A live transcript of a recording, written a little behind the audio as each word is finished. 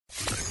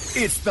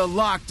It's the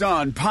Locked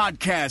On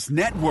Podcast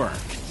Network,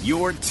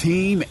 your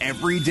team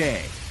every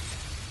day.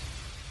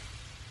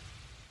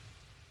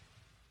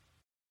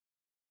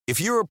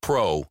 If you're a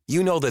pro,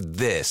 you know that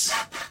this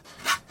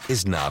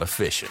is not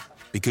efficient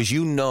because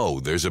you know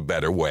there's a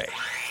better way.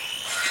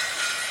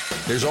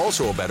 There's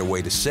also a better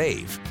way to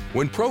save.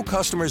 When pro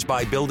customers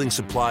buy building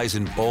supplies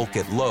in bulk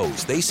at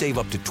Lowe's, they save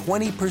up to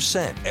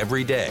 20%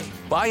 every day.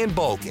 Buy in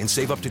bulk and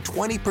save up to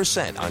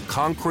 20% on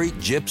concrete,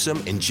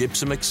 gypsum, and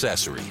gypsum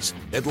accessories.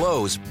 At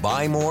Lowe's,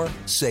 buy more,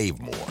 save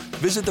more.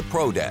 Visit the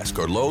Pro Desk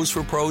or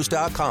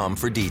Lowe'sForPros.com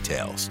for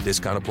details.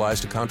 Discount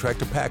applies to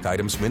contractor pack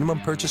items.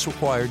 Minimum purchase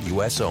required.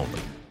 U.S. only.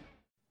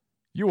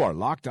 You are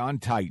Locked On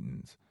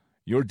Titans,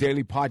 your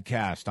daily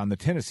podcast on the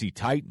Tennessee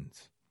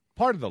Titans.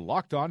 Part of the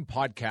Locked On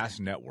Podcast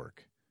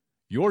Network,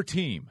 your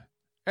team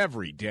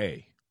every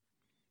day.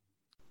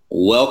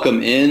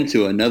 Welcome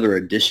into another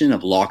edition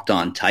of Locked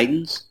On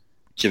Titans.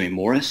 Jimmy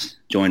Morris,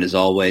 joined as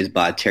always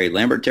by Terry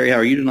Lambert. Terry, how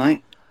are you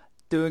tonight?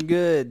 Doing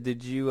good.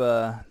 Did you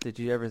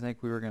ever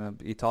think we were going to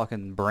be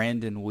talking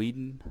Brandon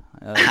Weeden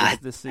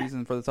this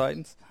season for the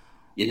Titans?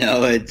 You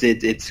know,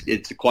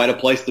 it's quite a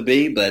place to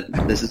be, but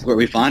this is where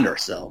we find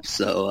ourselves.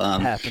 So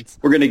happens.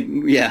 We're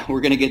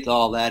gonna get to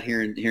all that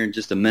here in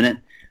just a minute.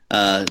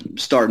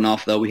 Starting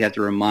off though, we have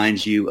to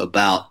remind you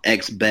about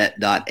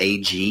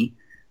xbet.ag,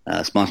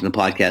 sponsoring the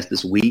podcast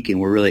this week, and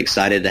we're really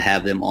excited to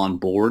have them on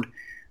board.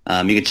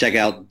 You can check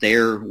out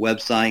their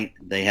website.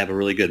 They have a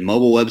really good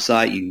mobile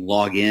website. You can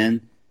log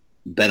in,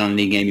 bet on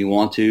any game you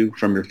want to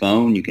from your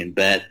phone. You can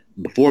bet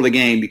before the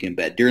game, you can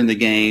bet during the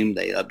game.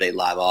 They update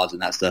live odds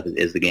and that stuff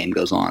as the game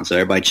goes on. So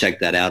everybody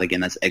check that out.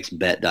 Again, that's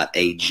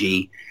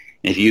xbet.ag.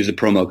 And if you use the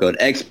promo code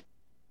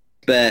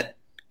XBET,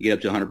 you get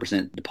up to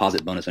 100%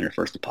 deposit bonus on your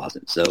first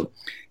deposit. So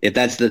if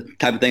that's the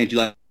type of thing that you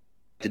like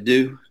to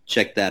do,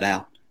 check that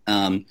out.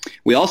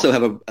 We also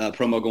have a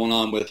promo going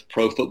on with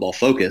Pro Football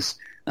Focus,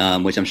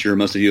 which I'm sure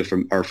most of you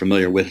are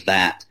familiar with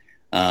that.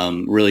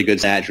 Really good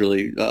stats,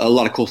 really a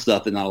lot of cool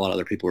stuff that not a lot of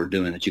other people are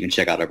doing that you can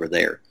check out over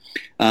there.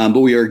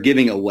 But we are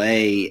giving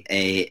away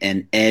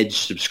an Edge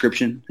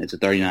subscription. It's a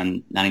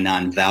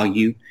 $39.99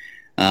 value.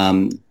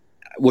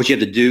 What you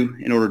have to do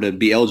in order to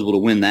be eligible to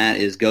win that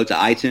is go to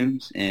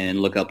iTunes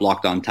and look up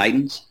Locked On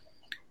Titans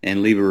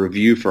and leave a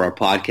review for our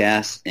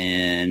podcast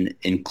and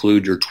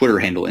include your Twitter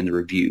handle in the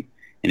review.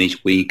 And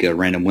each week, a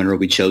random winner will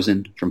be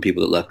chosen from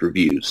people that left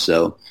reviews.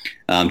 So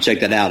check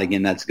that out.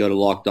 Again, that's go to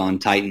Locked On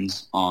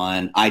Titans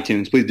on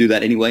iTunes. Please do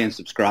that anyway and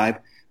subscribe.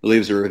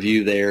 Leave us a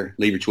review there.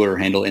 Leave your Twitter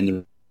handle in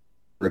the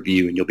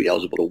review, and you'll be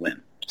eligible to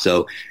win.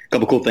 So a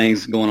couple cool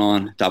things going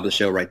on, top of the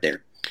show right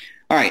there.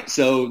 All right,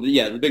 so,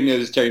 yeah, the big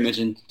news Terry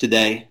mentioned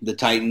today, the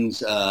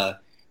Titans,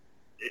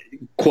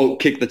 quote,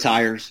 kick the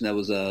tires. That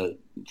was, I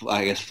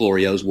guess,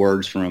 Florio's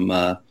words from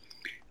what's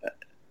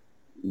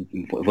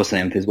the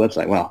name of his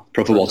website? Wow,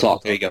 Pro Football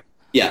Talk. There you go.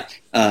 Yeah,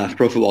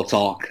 Pro Football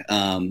Talk.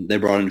 They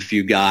brought in a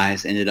few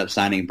guys, ended up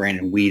signing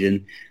Brandon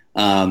Weeden.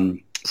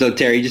 So,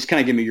 Terry, just kind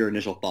of give me your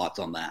initial thoughts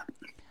on that.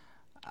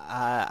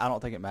 I don't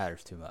think it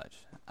matters too much.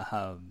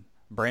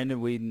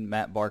 Brandon Weeden,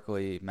 Matt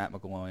Barkley, Matt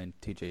McGloin,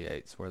 TJ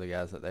Yates were the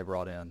guys that they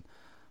brought in.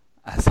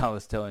 As I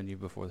was telling you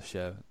before the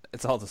show,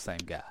 it's all the same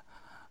guy.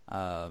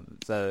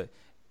 So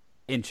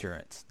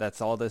insurance,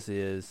 that's all this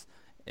is.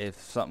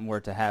 If something were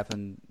to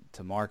happen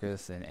to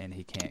Marcus and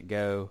he can't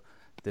go,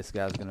 this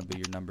guy's going to be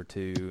your number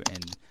two,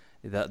 and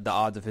the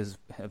odds of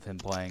him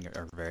playing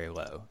are very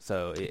low.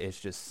 So it's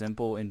just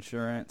simple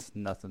insurance,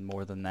 nothing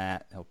more than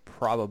that. He'll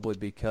probably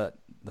be cut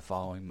the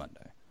following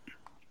Monday.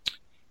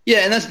 Yeah,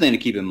 and that's the thing to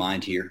keep in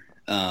mind here,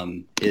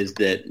 is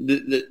that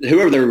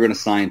whoever they were going to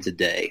sign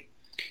today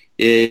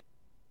is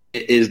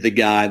the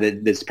guy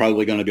that's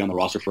probably going to be on the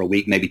roster for a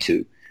week, maybe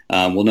two.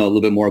 We'll know a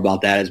little bit more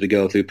about that as we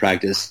go through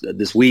practice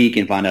this week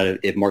and find out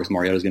if Marcus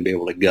Mariota is going to be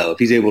able to go. If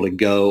he's able to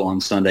go on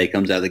Sunday,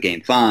 comes out of the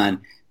game fine,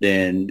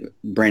 then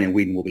Brandon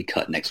Weeden will be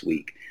cut next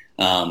week.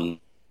 They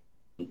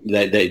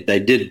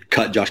did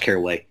cut Josh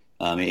Carraway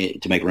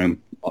to make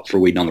room for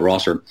Weeden on the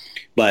roster.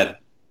 But,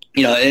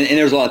 you know, and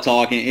there's a lot of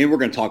talk, and we're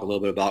going to talk a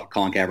little bit about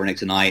Colin Kaepernick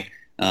tonight,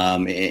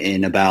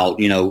 and about,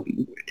 you know,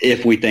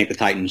 if we think the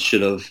Titans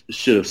should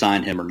have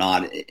signed him or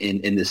not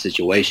in this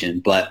situation.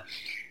 But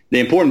the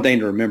important thing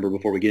to remember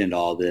before we get into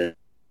all this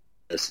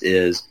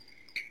is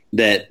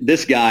that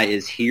this guy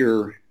is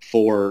here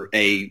for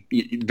a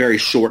very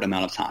short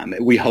amount of time.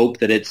 We hope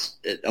that it's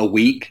a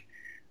week.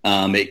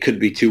 It could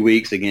be 2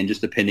 weeks, again, just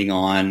depending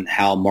on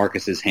how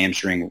Marcus's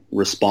hamstring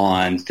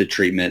responds to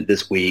treatment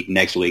this week,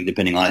 next week,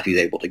 depending on if he's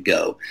able to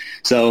go.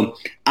 So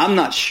I'm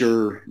not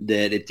sure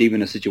that it's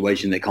even a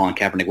situation that Colin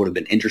Kaepernick would have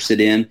been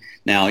interested in.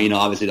 Now, you know,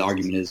 obviously the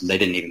argument is they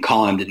didn't even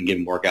call him, didn't give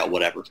him workout,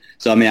 whatever.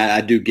 So, I mean,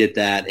 I do get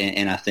that,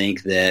 and I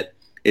think that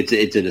it's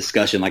a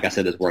discussion, like I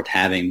said, that's worth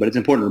having. But it's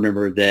important to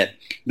remember that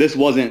this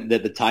wasn't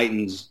that the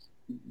Titans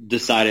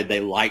decided they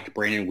liked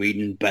Brandon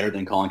Weeden better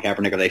than Colin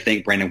Kaepernick, or they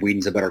think Brandon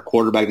Weeden's a better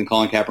quarterback than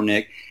Colin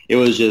Kaepernick. It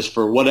was just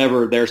for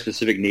whatever their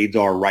specific needs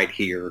are right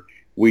here,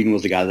 Weeden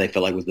was the guy that they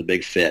felt like was the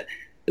best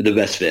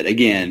fit.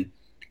 Again,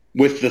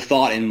 with the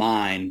thought in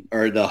mind,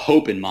 or the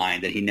hope in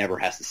mind, that he never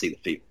has to see the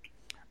field.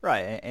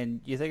 Right,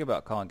 and you think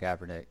about Colin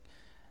Kaepernick,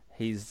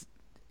 he's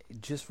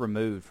just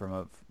removed from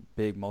a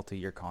big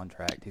multi-year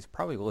contract. He's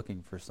probably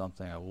looking for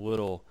something a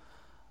little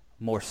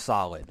more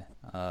solid,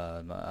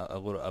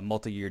 a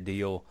multi-year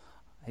deal.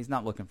 He's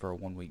not looking for a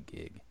one-week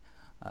gig.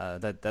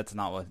 That's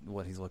not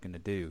what he's looking to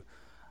do.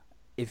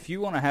 If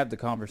you want to have the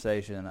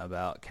conversation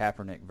about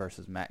Kaepernick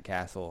versus Matt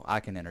Castle, I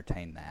can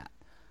entertain that.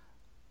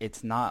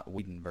 It's not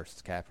Weeden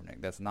versus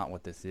Kaepernick. That's not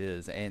what this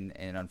is. And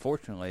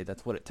unfortunately,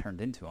 that's what it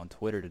turned into on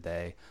Twitter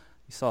today.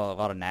 You saw a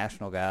lot of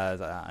national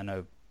guys. I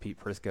know Pete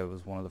Prisco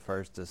was one of the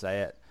first to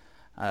say it.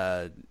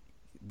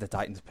 The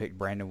Titans picked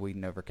Brandon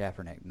Weeden over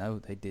Kaepernick. No,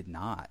 they did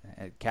not.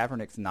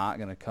 Kaepernick's not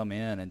going to come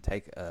in and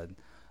take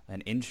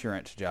an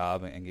insurance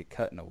job and get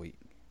cut in a week.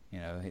 You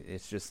know,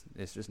 it's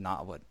just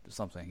not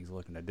something he's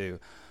looking to do.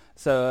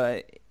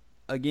 So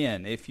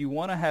again, if you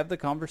want to have the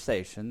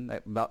conversation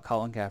about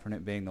Colin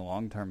Kaepernick being the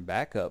long-term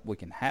backup, we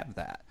can have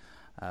that.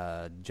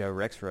 Joe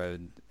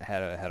Rexrode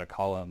had a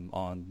column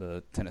on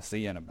the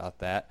Tennessean about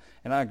that,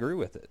 and I agree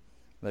with it.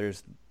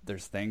 There's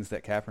things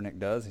that Kaepernick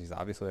does. He's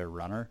obviously a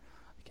runner.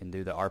 He can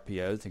do the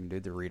RPOs. He can do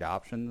the read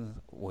options.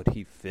 Would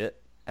he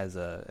fit as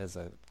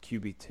a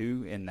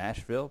QB2 in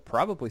Nashville?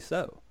 Probably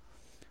so.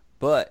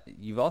 But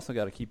you've also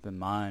got to keep in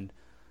mind,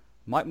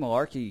 Mike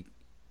Mularkey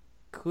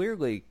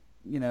clearly,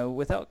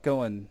 without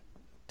going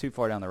too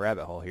far down the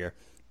rabbit hole here,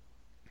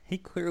 he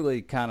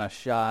clearly kind of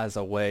shies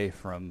away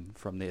from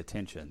the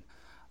attention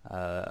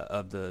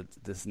of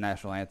this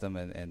national anthem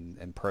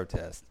and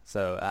protest.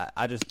 So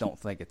I just don't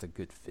think it's a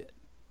good fit.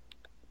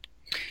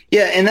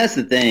 Yeah, and that's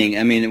the thing.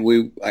 I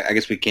mean, I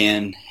guess we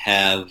can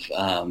have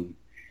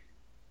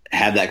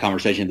that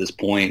conversation at this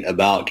point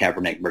about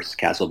Kaepernick versus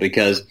Castle,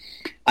 because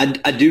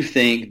I do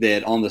think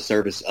that on the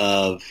surface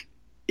of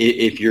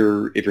if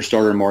your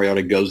starter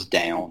Mariota goes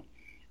down,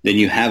 then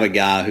you have a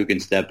guy who can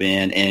step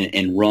in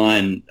and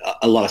run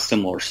a lot of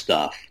similar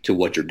stuff to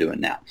what you're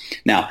doing now.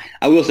 Now,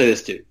 I will say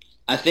this too.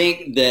 I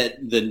think that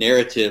the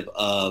narrative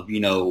of,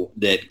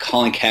 that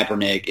Colin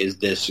Kaepernick is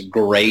this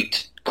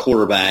great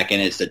quarterback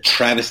and it's a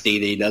travesty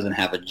that he doesn't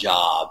have a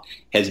job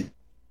has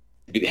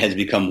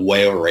become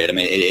way overrated. I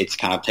mean, it's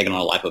kind of taken on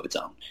a life of its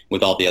own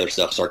with all the other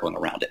stuff circling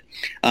around it.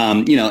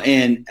 And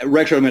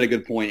Rexrode made a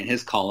good point in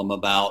his column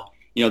about,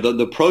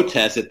 the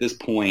protests at this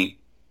point.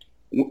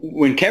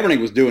 When Kaepernick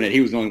was doing it,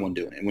 he was the only one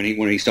doing it when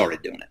he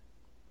started doing it.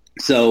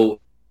 So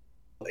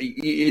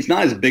it's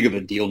not as big of a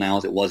deal now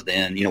as it was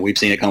then. We've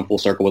seen it come full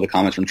circle with the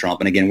comments from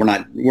Trump. And again, we're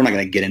not going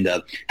to get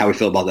into how we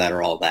feel about that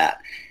or all that.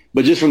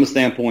 But just from the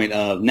standpoint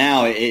of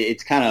now,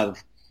 it's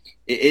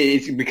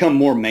become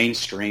more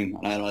mainstream,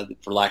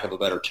 for lack of a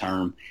better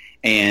term.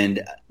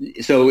 And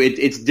so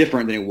it's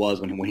different than it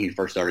was when he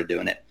first started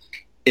doing it.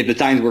 If the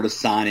Titans were to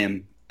sign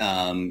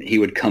him, he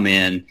would come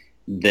in.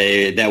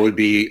 That would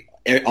be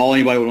all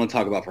anybody would want to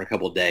talk about for a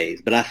couple of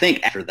days. But I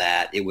think after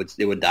that, it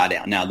would die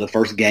down. Now, the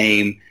first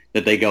game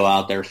that they go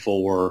out there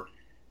for,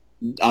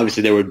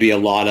 obviously there would be a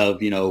lot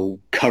of,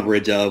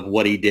 coverage of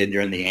what he did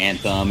during the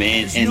anthem.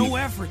 And no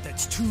effort.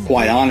 That's too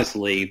quite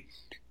honestly,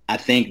 I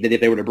think that if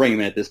they were to bring him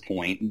in at this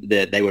point,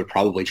 that they would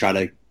probably try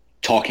to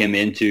talk him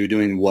into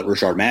doing what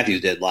Rashard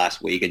Matthews did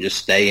last week and just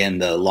stay in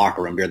the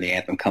locker room during the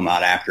anthem, come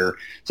out after,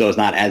 so it's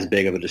not as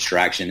big of a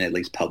distraction, at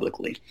least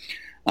publicly.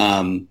 So,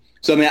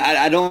 I mean,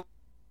 I don't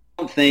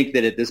think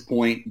that at this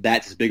point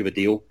that's as big of a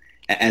deal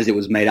as it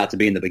was made out to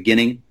be in the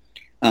beginning.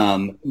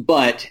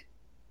 But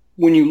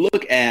when you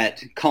look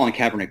at Colin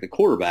Kaepernick, the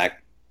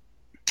quarterback,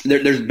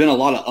 there's been a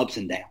lot of ups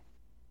and downs,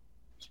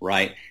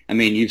 right? I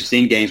mean, you've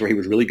seen games where he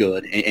was really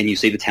good, and you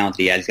see the talent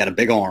he has. He's got a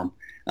big arm,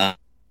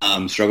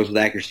 struggles with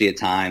accuracy at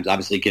times.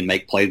 Obviously, can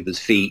make plays with his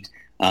feet.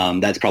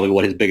 That's probably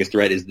what his biggest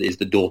threat is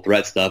the dual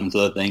threat stuff and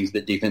some other things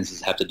that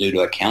defenses have to do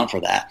to account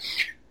for that.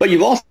 But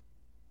you've also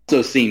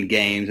seen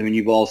games. I mean,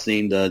 you've all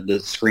seen the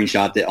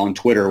screenshot that on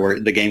Twitter where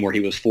the game where he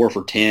was 4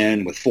 for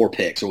 10 with 4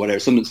 picks or whatever,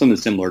 something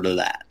similar to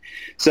that.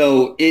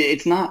 So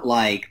it's not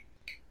like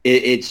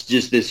it's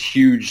just this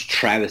huge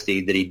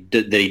travesty that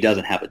he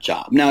doesn't have a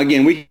job. Now,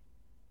 again, we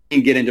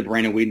can get into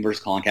Brandon Weeden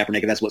versus Colin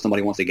Kaepernick if that's what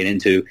somebody wants to get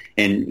into,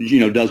 and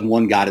does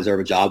one guy deserve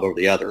a job over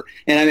the other?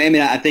 And I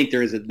mean, I think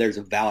there's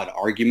a valid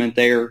argument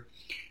there,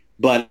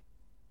 but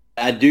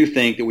I do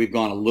think that we've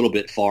gone a little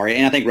bit far.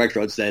 And I think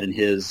Rexrode said in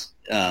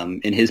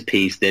his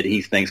piece that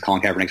he thinks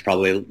Colin Kaepernick's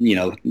probably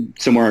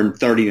somewhere in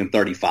 30 and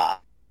 35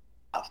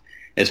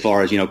 as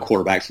far as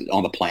quarterbacks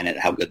on the planet,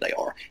 how good they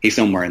are. He's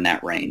somewhere in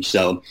that range.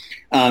 So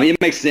it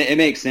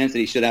makes sense that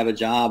he should have a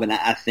job, and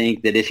I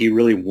think that if he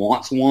really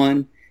wants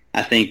one,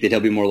 I think that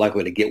he'll be more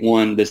likely to get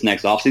one this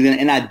next offseason.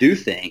 And I do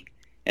think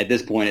at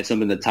this point it's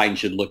something the Titans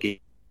should look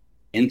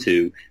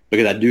into,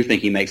 because I do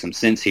think he makes some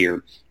sense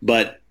here.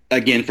 But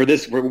again, for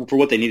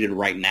what they needed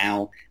right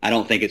now, I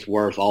don't think it's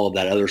worth all of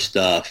that other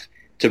stuff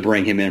to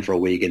bring him in for a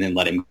week and then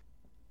let him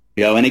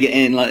go. And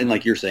again, and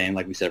like you're saying,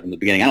 like we said from the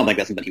beginning, I don't think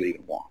that's something he would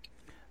even want.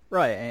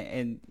 Right,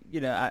 and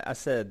I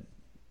said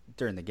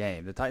during the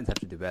game, the Titans have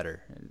to do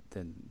better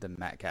than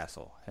Matt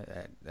Castle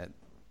at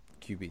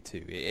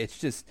QB2. It's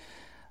just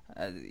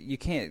you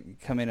can't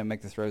come in and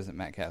make the throws that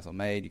Matt Castle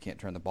made. You can't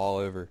turn the ball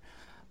over.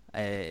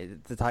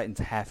 The Titans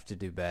have to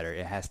do better.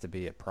 It has to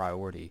be a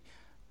priority.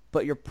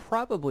 But you're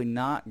probably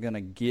not going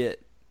to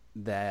get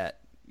that,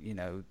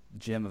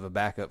 gem of a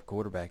backup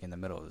quarterback in the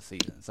middle of the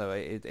season. So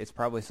it's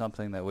probably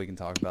something that we can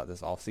talk about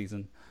this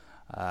offseason.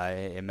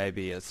 It may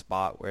be a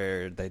spot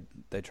where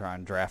they try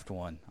and draft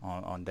one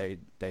on day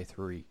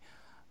 3.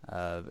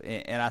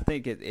 And I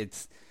think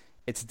it's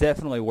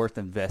definitely worth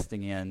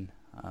investing in.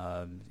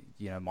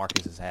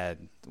 Marcus has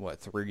had,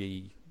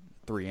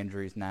 three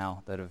injuries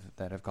now that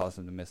have caused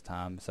him to miss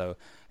time. So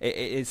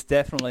it's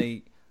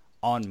definitely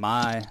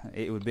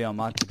it would be on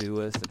my to-do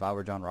list if I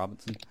were John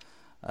Robinson.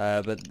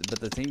 But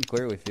the team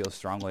clearly feels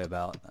strongly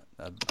about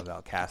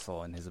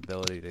Castle and his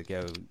ability to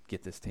go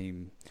get this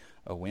team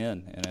a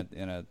win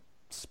in a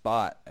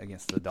spot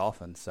against the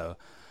Dolphins. So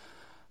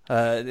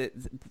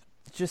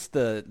just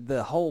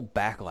the whole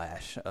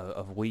backlash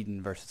of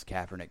Weeden versus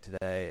Kaepernick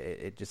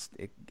today,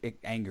 it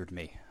angered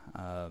me.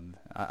 I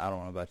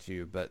don't know about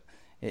you, but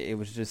it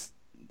was just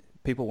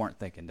people weren't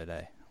thinking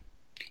today.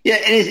 Yeah,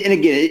 and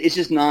again, it's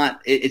just not.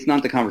 It's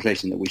not the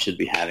conversation that we should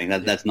be having.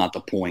 That's not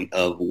the point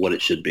of what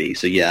it should be.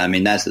 So yeah, I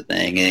mean that's the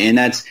thing, and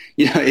that's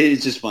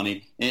it's just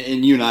funny.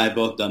 And you and I have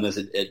both done this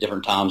at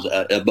different times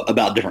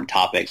about different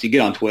topics. You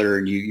get on Twitter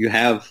and you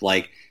have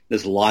like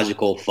this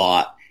logical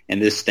thought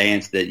and this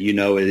stance that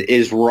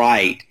is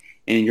right,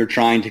 and you're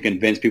trying to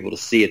convince people to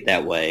see it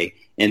that way.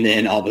 And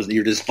then all of a sudden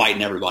you're just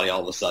fighting everybody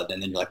all of a sudden,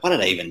 and then you're like, why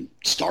did I even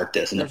start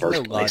this in the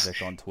first place?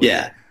 Logic on Twitter.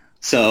 Yeah.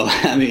 So,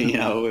 I mean,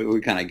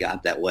 we kind of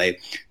got that way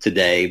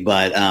today.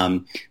 But I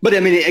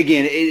mean,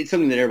 again, it's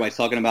something that everybody's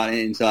talking about.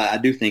 And so I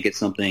do think it's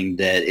something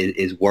that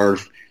is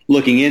worth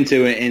looking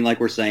into. And like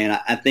we're saying,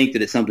 I think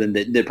that it's something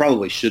that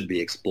probably should be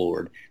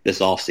explored this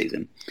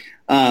offseason.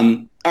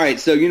 All right.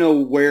 So,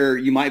 where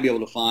you might be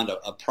able to find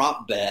a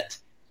prop bet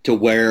to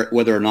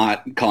whether or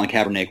not Colin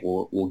Kaepernick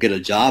will get a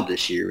job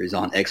this year is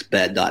on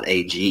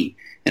xbet.ag.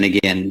 And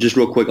again, just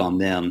real quick on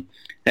them.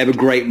 They have a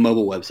great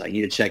mobile website.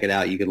 You need to check it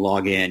out. You can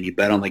log in. You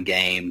bet on the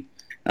game,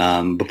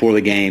 before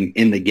the game,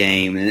 in the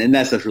game. And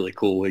that stuff's really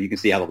cool. You can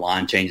see how the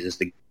line changes as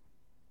the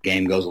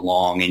game goes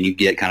along, and you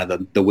get kind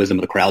of the wisdom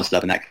of the crowd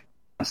stuff and that kind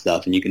of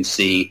stuff. And you can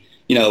see,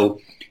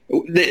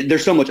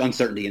 there's so much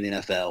uncertainty in the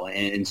NFL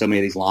and so many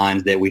of these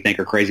lines that we think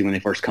are crazy when they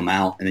first come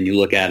out. And then you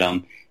look at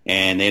them,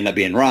 and they end up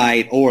being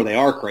right, or they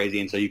are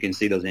crazy. And so you can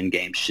see those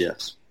in-game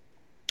shifts.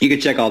 You can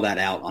check all that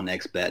out on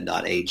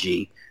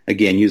xbet.ag.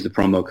 Again, use the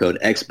promo code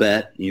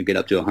XBET. You get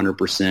up to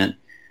 100%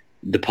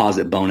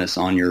 deposit bonus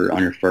on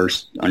your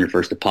first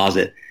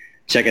deposit.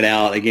 Check it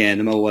out. Again,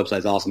 the mobile website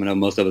is awesome. I know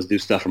most of us do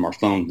stuff from our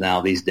phones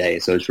now these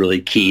days, so it's really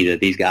key that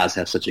these guys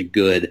have such a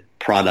good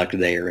product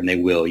there, and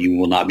you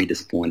will not be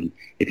disappointed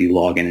if you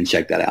log in and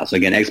check that out. So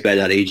again,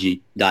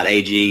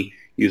 xbet.ag.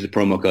 Use the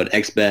promo code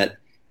XBET.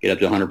 Get up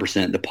to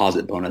 100%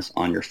 deposit bonus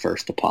on your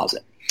first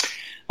deposit.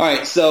 All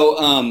right,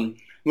 so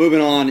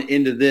moving on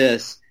into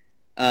this.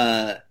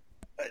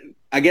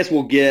 I guess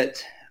we'll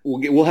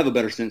have a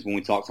better sense when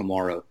we talk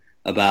tomorrow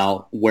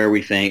about where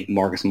we think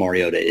Marcus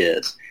Mariota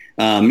is.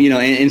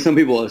 And some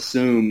people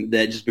assume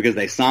that just because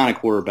they sign a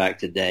quarterback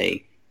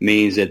today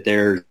means that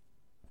there's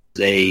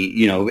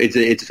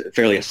it's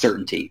fairly a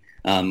certainty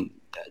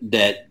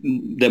that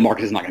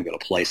Marcus is not going to be able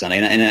to play Sunday.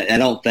 And I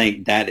don't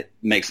think that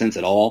makes sense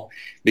at all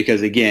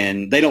because,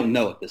 again, they don't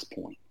know at this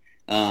point.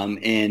 And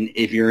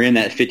if you're in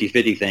that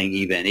 50-50 thing,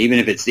 even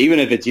if it's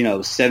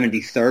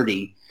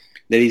 70-30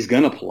 that he's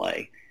going to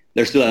play,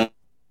 there's still a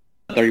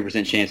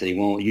 30% chance that he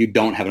won't. You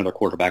don't have another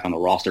quarterback on the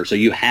roster, so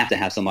you have to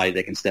have somebody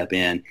that can step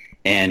in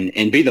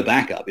and be the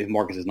backup if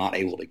Marcus is not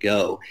able to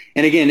go.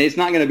 And again, it's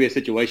not going to be a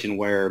situation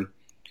where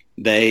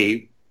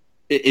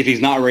if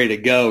he's not ready to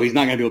go, he's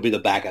not going to be able to be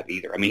the backup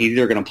either. I mean, he's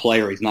either going to play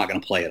or he's not going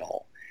to play at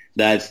all.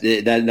 That's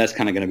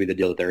kind of going to be the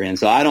deal that they're in.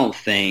 So I don't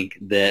think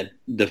that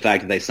the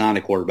fact that they signed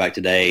a quarterback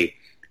today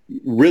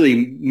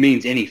really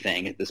means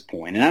anything at this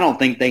point, and I don't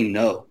think they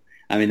know.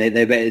 I mean, they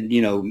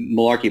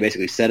Mularkey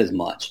basically said as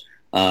much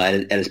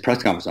at his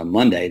press conference on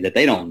Monday that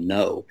they don't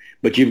know.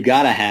 But you've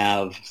got to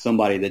have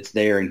somebody that's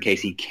there in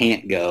case he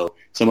can't go,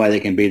 somebody that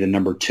can be the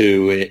number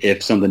 2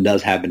 if something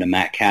does happen to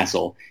Matt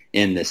Castle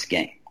in this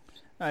game.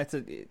 It's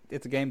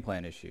a game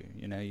plan issue.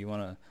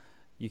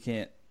 You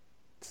can't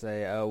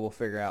say, oh, we'll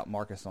figure out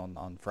Marcus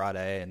on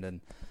Friday, and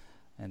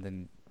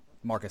then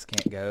Marcus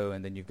can't go,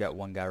 and then you've got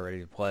one guy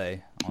ready to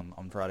play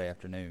on Friday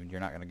afternoon.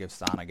 You're not going to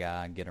sign a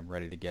guy and get him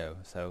ready to go.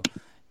 So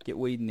get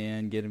Weeden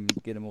in, get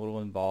him a little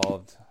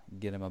involved,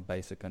 get him a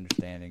basic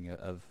understanding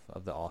of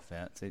the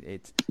offense.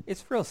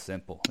 It's real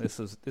simple. This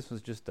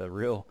was just a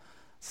real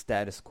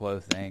status quo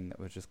thing that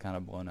was just kind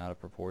of blown out of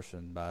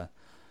proportion by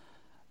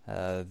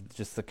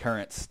just the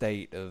current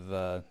state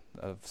of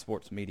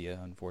sports media,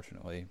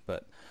 unfortunately.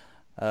 But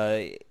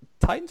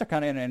Titans are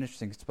kind of in an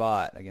interesting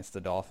spot against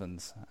the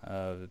Dolphins.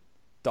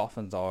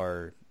 Dolphins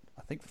are,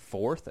 I think,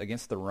 4th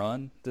against the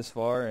run this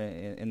far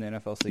in the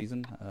NFL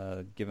season,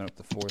 giving up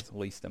the 4th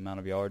least amount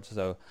of yards.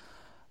 So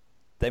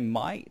they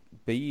might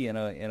be in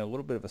a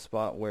little bit of a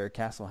spot where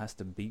Castle has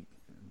to beat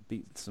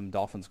some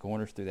Dolphins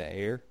corners through the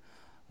air.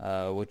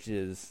 which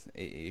is,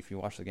 if you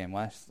watch the game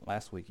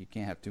last week, you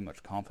can't have too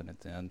much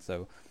confidence in.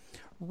 So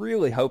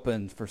really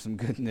hoping for some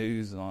good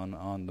news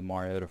on the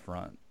Mariota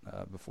front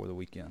before the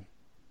weekend.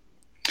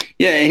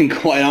 Yeah, and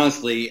quite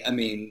honestly, I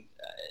mean,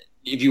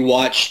 if you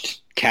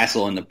watched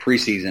Castle in the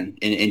preseason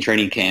in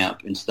training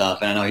camp and stuff,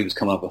 and I know he was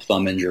coming up with a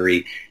thumb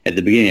injury at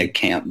the beginning of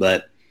camp,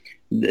 but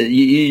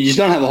you just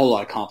don't have a whole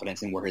lot of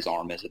confidence in where his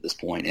arm is at this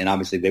point. And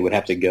obviously they would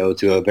have to go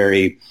to a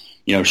very,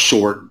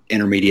 short,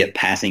 intermediate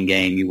passing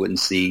game. You wouldn't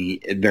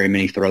see very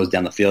many throws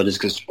down the field just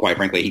because, quite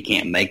frankly, he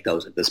can't make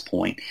those at this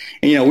point.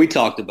 And, we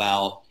talked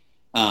about,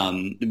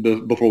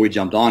 before we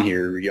jumped on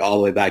here, all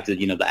the way back to,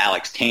 the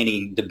Alex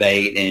Tanney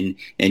debate,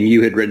 and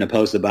you had written a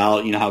post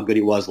about, how good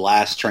he was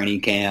last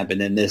training camp.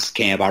 And then this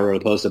camp, I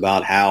wrote a post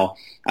about how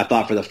I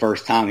thought for the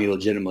first time he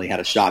legitimately had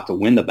a shot to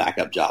win the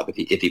backup job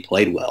if he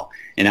played well.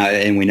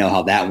 And we know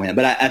how that went.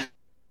 But I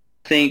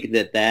think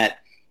that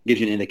gives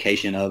you an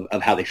indication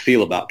of how they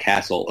feel about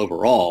Castle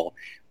overall.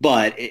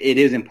 But it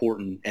is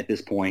important at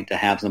this point to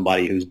have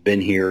somebody who's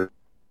been here,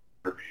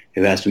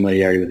 who has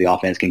familiarity with the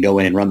offense, can go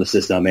in and run the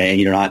system,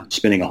 and you're not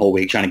spending a whole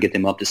week trying to get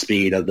them up to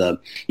speed of the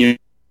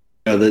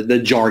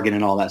jargon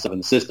and all that stuff in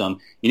the system.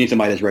 You need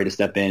somebody that's ready to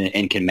step in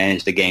and can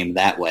manage the game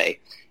that way.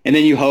 And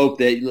then you hope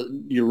that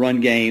your run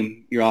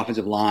game, your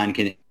offensive line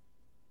can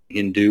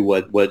do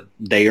what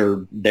they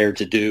are there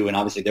to do, and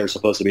obviously they're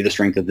supposed to be the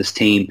strength of this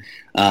team.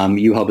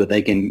 You hope that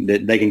they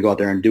can go out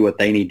there and do what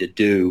they need to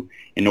do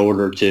in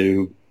order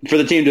for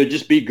the team to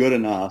just be good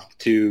enough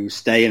to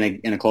stay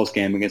in a close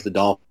game against the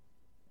Dolphins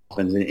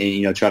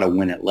and try to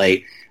win it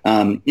late.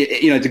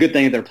 It's a good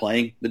thing that they're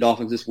playing the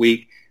Dolphins this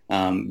week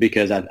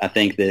because I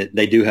think that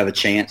they do have a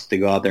chance to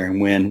go out there and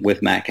win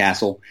with Matt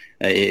Castle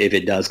if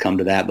it does come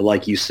to that. But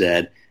like you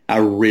said, I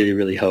really,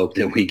 really hope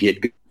that we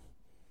get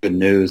good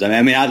news.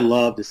 I mean, I'd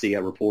love to see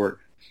a report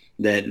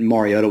that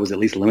Mariota was at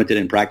least limited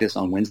in practice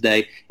on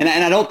Wednesday. And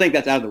I don't think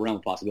that's out of the realm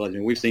of possibility. I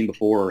mean, we've seen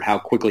before how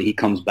quickly he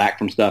comes back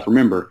from stuff.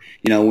 Remember,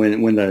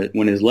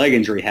 when his leg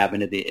injury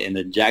happened in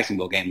the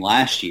Jacksonville game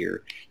last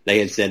year, they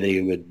had said that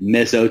he would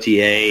miss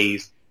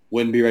OTAs,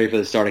 wouldn't be ready for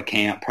the start of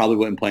camp, probably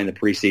wouldn't play in the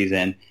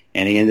preseason,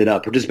 and he ended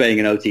up participating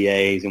in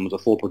OTAs and was a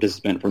full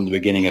participant from the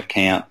beginning of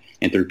camp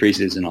and through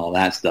preseason and all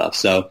that stuff.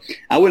 So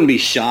I wouldn't be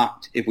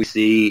shocked if we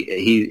see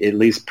he at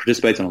least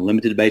participates on a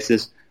limited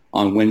basis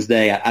on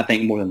Wednesday. I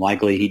think more than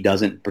likely he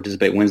doesn't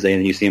participate Wednesday,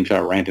 and you see him try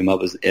to ramp him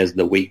up as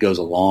the week goes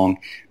along.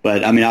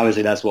 But, I mean,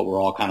 obviously that's what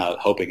we're all kind of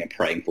hoping and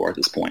praying for at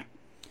this point.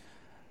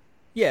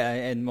 Yeah,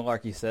 and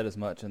Malarkey said as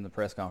much in the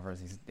press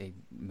conference. He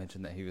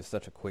mentioned that he was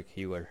such a quick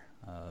healer.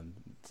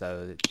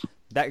 So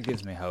that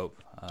gives me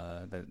hope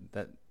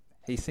that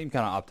he seemed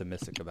kind of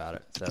optimistic about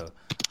it.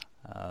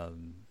 So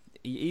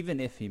even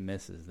if he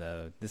misses,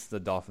 though, this is a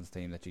Dolphins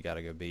team that you got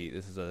to go beat.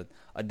 This is a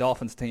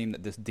Dolphins team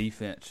that this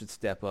defense should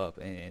step up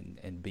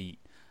and beat.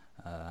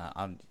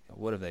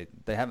 What have they?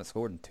 They haven't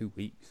scored in 2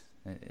 weeks.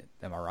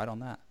 Am I right on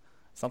that?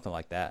 Something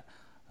like that.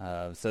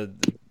 So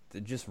they're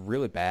just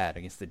really bad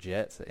against the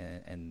Jets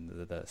and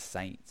the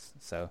Saints.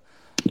 So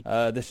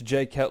this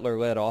Jay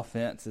Cutler-led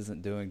offense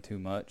isn't doing too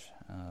much,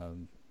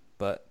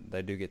 but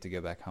they do get to go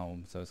back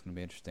home, so it's going to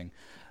be interesting.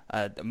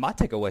 My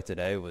takeaway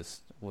today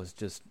was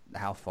just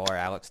how far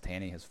Alex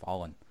Tanney has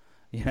fallen.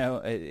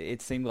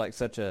 It seemed like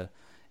such a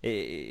 –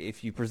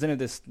 if you presented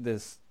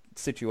this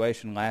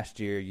situation last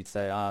year, you'd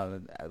say,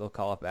 they'll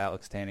call up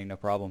Alex Tanney, no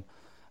problem.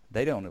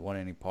 They don't want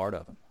any part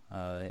of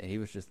him. He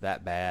was just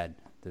that bad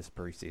this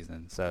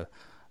preseason. So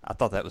I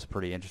thought that was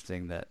pretty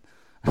interesting that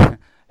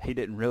he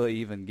didn't really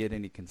even get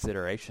any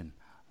consideration,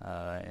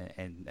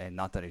 and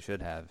not that he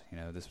should have.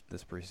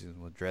 This preseason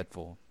was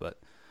dreadful, but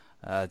 –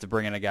 to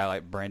bring in a guy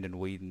like Brandon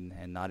Weeden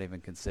and not even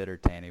consider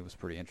Tanney was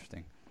pretty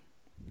interesting.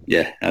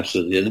 Yeah,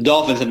 absolutely. The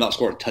Dolphins have not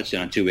scored a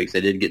touchdown in 2 weeks.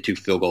 They did get 2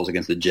 field goals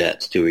against the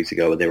Jets 2 weeks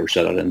ago, but they were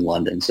shut out in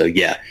London. So,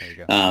 yeah,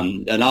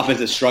 an offense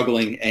that's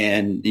struggling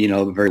and,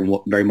 very,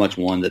 very much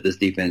one that this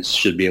defense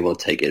should be able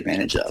to take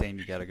advantage of. Team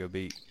you got to go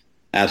beat.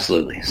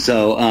 Absolutely.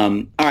 So,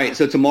 all right,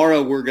 so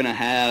tomorrow we're going to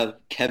have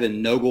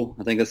Kevin Noble.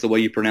 I think that's the way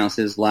you pronounce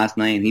his last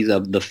name. He's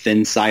the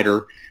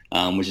Finsider,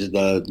 which is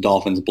the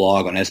Dolphins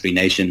blog on SB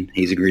Nation.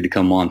 He's agreed to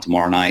come on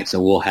tomorrow night,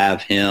 so we'll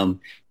have him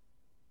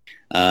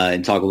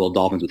and talk a little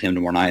Dolphins with him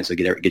tomorrow night, so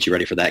get you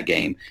ready for that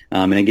game.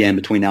 And again,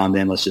 between now and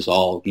then, let's just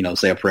all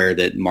say a prayer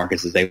that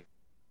Marcus is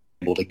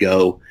able to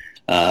go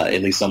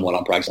at least somewhat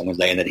on practice on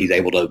Wednesday, and that he's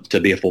able to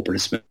be a full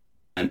participant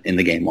in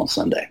the game on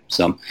Sunday.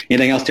 So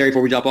anything else, Terry,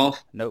 before we drop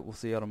off? Nope, we'll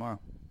see you all tomorrow.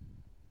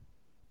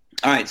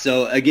 All right,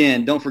 so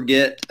again, don't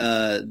forget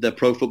the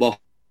Pro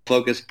Football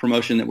Focus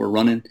promotion that we're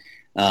running.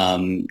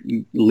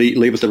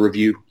 Leave us a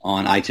review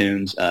on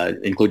iTunes,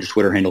 include your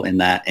Twitter handle in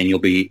that, and you'll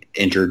be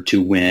entered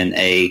to win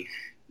a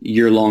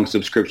year-long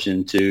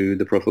subscription to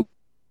the Pro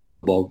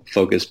Football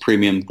Focus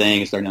premium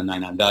thing. It's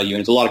 $39.99 value, and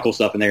it's a lot of cool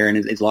stuff in there, and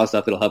it's a lot of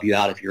stuff that'll help you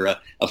out if you're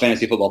a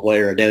fantasy football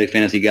player, a daily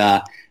fantasy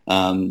guy.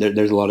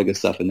 There's a lot of good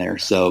stuff in there.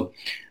 So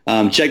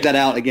check that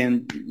out.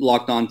 Again,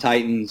 Locked On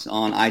Titans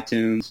on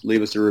iTunes.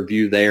 Leave us a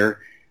review there.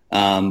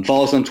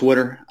 Follow us on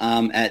Twitter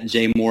at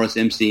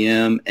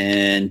JMorrisMCM.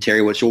 And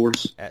Terry, what's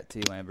yours? At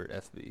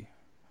TLambertFB.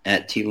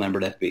 at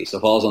tlambertfb. So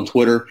follow us on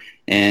Twitter,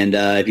 and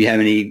if you have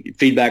any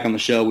feedback on the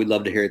show, we'd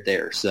love to hear it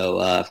there.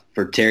 So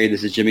for Terry,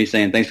 this is Jimmy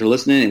saying thanks for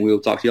listening, and we will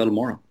talk to y'all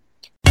tomorrow.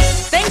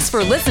 Thanks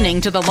for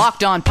listening to the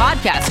Locked On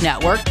Podcast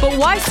Network, but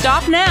why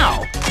stop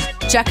now?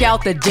 Check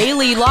out the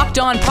daily Locked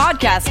On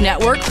Podcast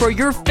Network for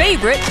your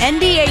favorite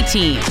NBA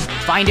team.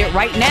 Find it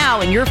right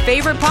now in your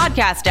favorite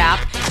podcast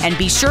app, and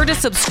be sure to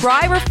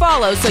subscribe or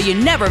follow so you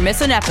never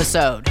miss an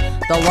episode.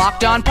 The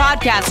Locked On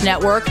Podcast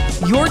Network,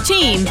 your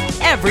team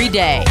every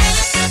day.